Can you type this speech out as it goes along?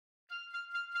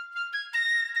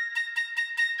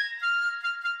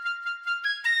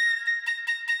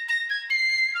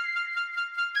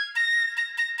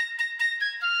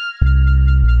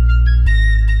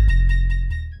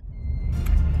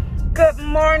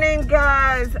morning,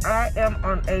 guys. I am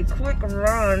on a quick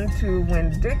run to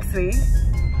Winn-Dixie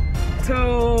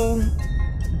to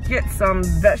get some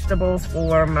vegetables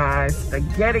for my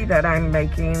spaghetti that I'm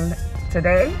making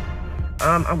today.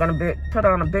 I'm gonna put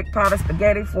on a big pot of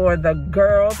spaghetti for the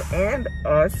girls and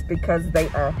us because they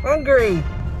are hungry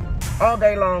all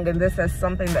day long, and this is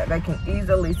something that they can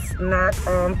easily snack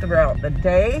on throughout the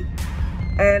day.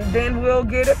 And then we'll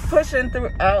get it pushing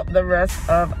throughout the rest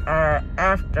of our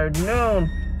afternoon.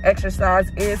 Exercise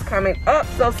is coming up,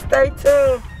 so stay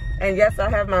tuned. And yes, I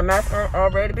have my mask on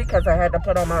already because I had to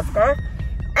put on my scarf.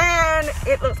 And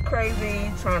it looks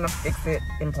crazy trying to fix it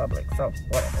in public, so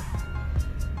whatever.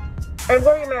 And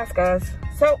wear your mask, guys.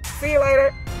 So, see you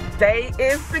later. Day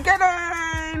is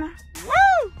beginning.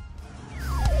 Woo!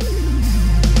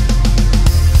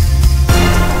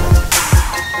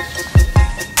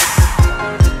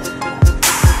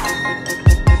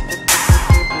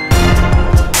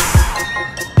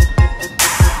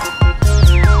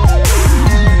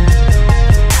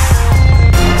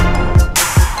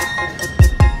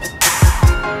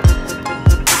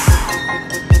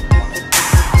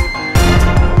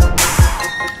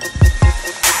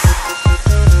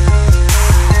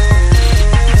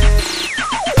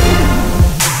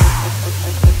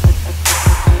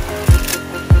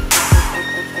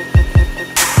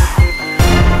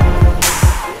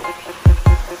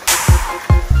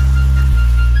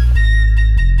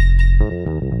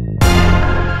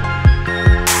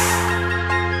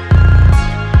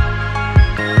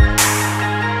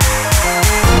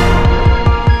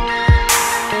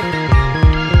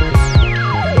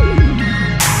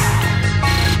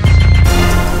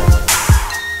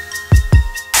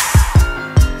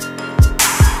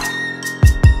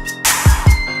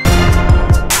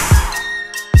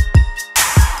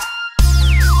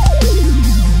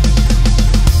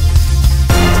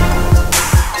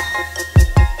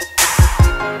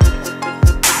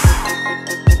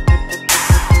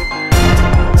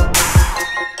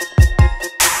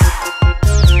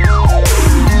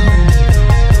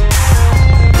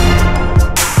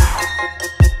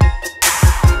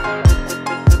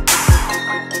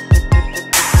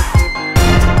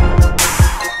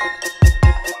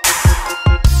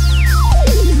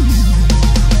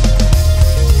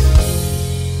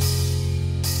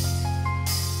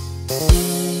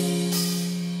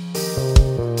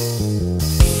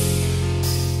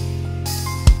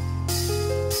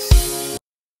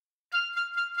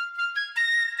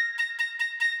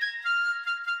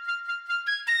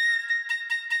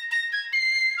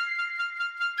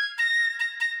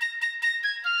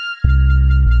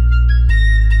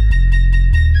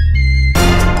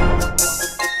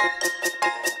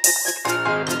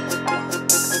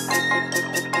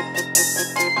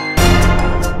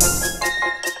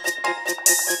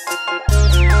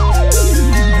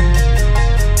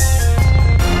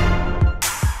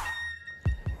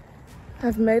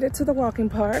 I've made it to the walking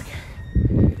park.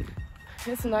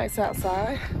 It's nice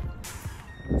outside.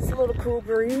 It's a little cool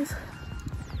breeze.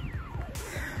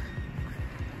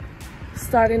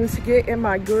 Starting to get in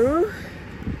my groove.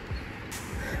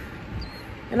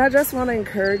 And I just want to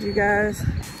encourage you guys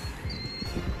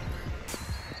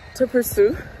to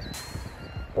pursue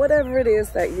whatever it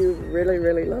is that you really,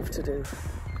 really love to do.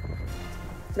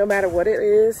 No matter what it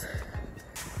is,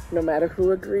 no matter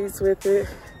who agrees with it,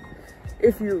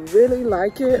 if you really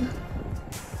like it,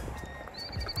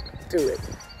 do it.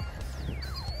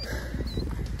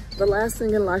 The last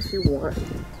thing in life you want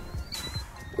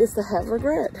is to have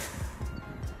regret.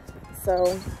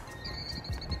 So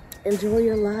enjoy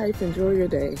your life, enjoy your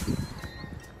day.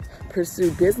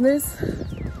 Pursue business,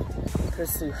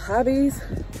 pursue hobbies,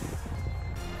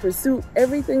 pursue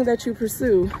everything that you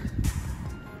pursue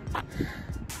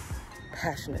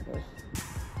passionately,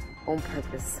 on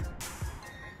purpose.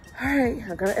 All right,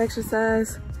 I'm gonna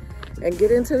exercise and get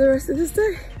into the rest of this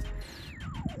day.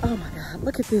 Oh my God,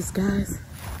 look at this, guys.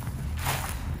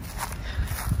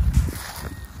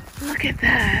 Look at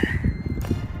that.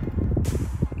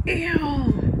 Ew.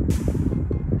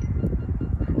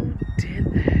 Who did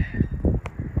that?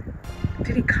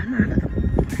 Did he come out of the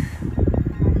water?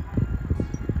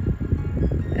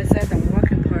 It said the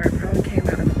walking part probably came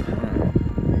out of the pond.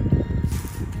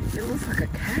 It looks like a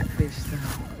catfish though.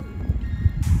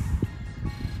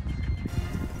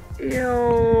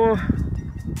 Ew.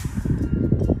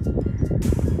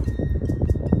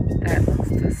 That looks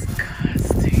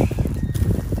disgusting.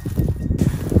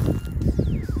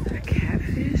 Is that a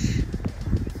catfish?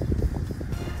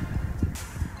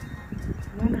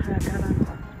 I wonder how I got out of the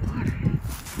water.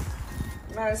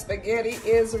 My spaghetti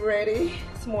is ready.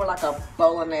 It's more like a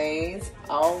bolognese,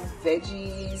 all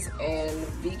veggies and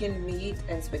vegan meat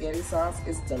and spaghetti sauce.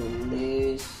 It's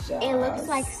delicious. It looks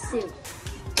like soup.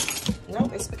 No,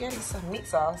 it's spaghetti meat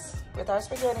sauce with our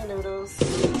spaghetti noodles.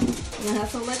 You wanna have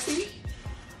some, Lexi?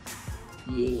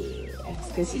 Yeah,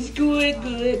 because it's good.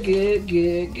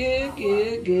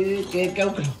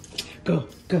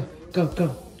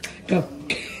 Go.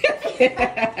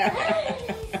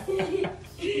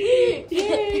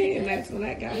 Yay! And that's when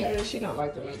I got her. She don't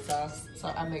like the meat sauce, so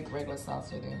I make regular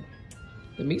sauce with it.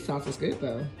 The meat sauce is good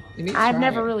though. You need to I've try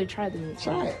never it. really tried the meat sauce.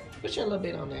 Try it. Put your little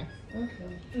bit on there.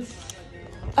 Okay.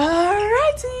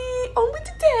 Alrighty, on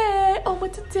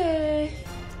with the day.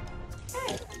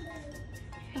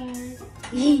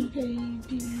 Hey, baby.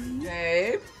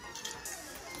 Dave.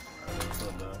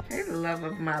 Hey, the love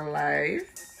of my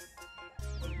life.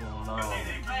 What's going on?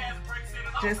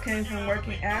 Just came from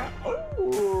working out.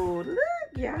 Oh, look,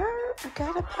 y'all. I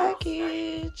got a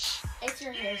package. It's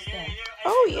your hair stuff.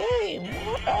 Oh, yay.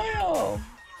 More oil.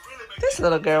 This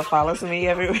little girl follows me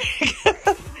every week.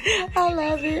 I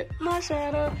love it. My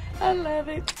shadow. I love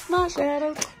it. My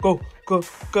shadow. Go.